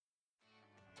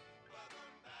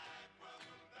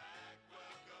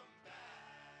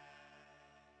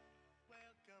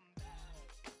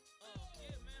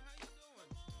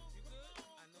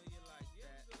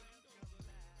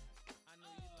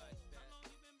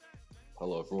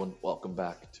Hello, everyone. Welcome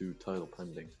back to Title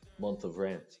Pending, Month of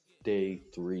Rants, Day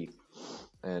 3.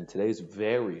 And today's a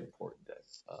very important day.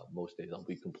 Most days I'll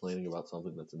be complaining about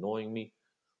something that's annoying me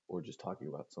or just talking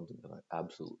about something that I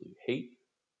absolutely hate.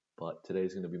 But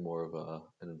today's going to be more of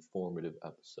an informative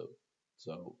episode.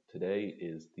 So today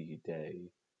is the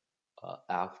day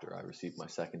after I received my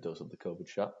second dose of the COVID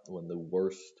shot, when the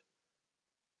worst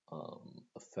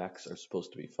effects are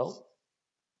supposed to be felt.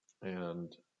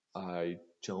 And I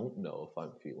don't know if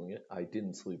I'm feeling it. I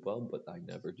didn't sleep well, but I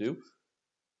never do.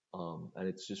 And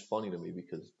it's just funny to me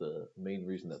because the main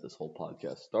reason that this whole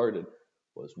podcast started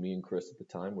was me and Chris at the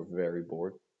time were very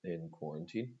bored in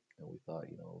quarantine, and we thought,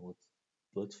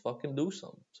 let's fucking do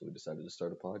something. So we decided to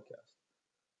start a podcast.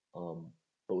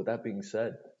 But with that being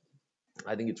said,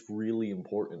 I think it's really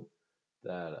important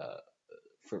that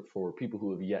for people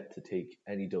who have yet to take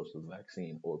any dose of the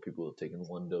vaccine, or people who have taken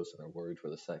one dose and are worried for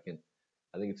the second,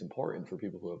 I think it's important for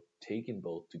people who have taken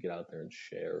both to get out there and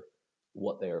share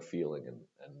what they are feeling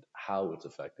and how it's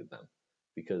affected them.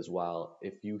 Because while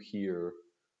if you hear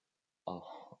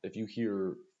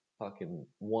fucking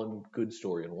one good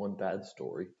story and one bad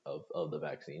story of the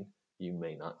vaccine, you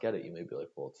may not get it. You may be like,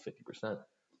 well, it's 50%.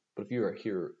 But if you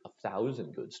hear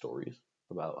 1,000 good stories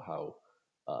about how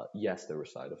yes, there were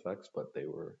side effects, but they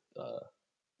were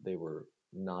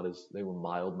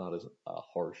mild, not as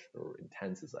harsh or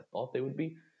intense as I thought they would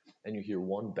be, and you hear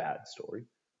one bad story,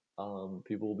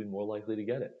 people will be more likely to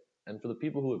get it. And for the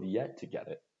people who have yet to get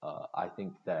it, I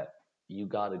think that you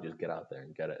gotta just get out there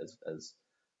and get it as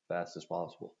fast as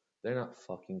possible. They're not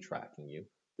fucking tracking you.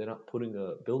 They're not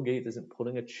Bill Gates isn't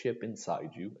putting a chip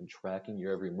inside you and tracking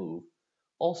your every move.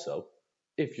 Also,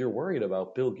 if you're worried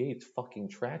about Bill Gates fucking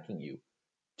tracking you,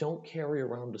 don't carry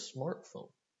around a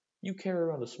smartphone. You carry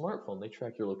around a smartphone, they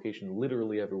track your location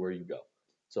literally everywhere you go.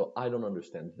 So I don't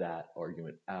understand that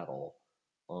argument at all.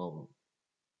 To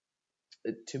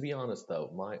be honest,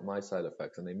 though, my side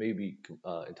effects, and they may be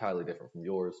entirely different from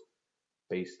yours,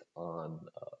 based on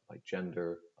like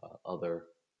gender, other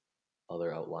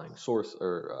outlying source,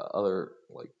 or other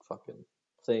like fucking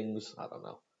things. I don't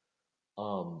know.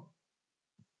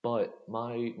 But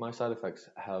my side effects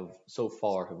have so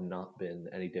far have not been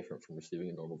any different from receiving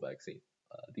a normal vaccine.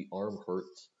 The arm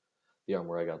hurts, the arm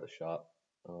where I got the shot.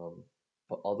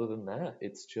 But other than that,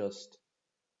 it's just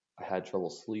I had trouble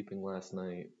sleeping last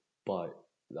night, but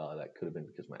that could have been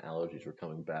because my allergies were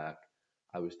coming back.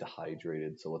 I was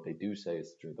dehydrated, so what they do say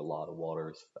is to drink a lot of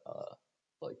water,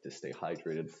 like to stay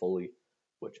hydrated fully,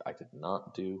 which I did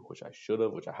not do, which I should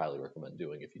have, which I highly recommend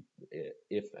doing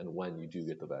if and when you do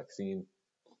get the vaccine.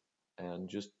 And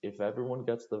just if everyone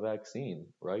gets the vaccine,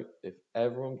 right? If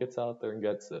everyone gets out there and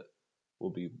gets it, we'll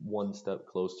be one step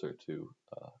closer to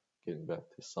getting back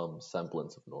to some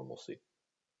semblance of normalcy.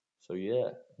 So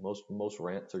yeah, most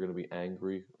rants are going to be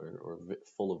angry or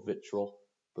full of vitriol,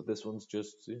 but this one's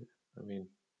just, I mean,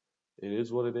 it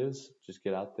is what it is. Just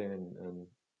get out there and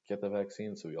get the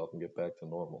vaccine so we all can get back to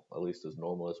normal, at least as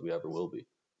normal as we ever will be.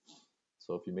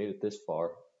 So if you made it this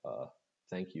far,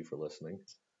 thank you for listening.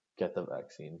 Get the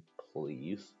vaccine,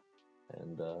 please,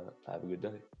 and have a good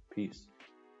day. Peace.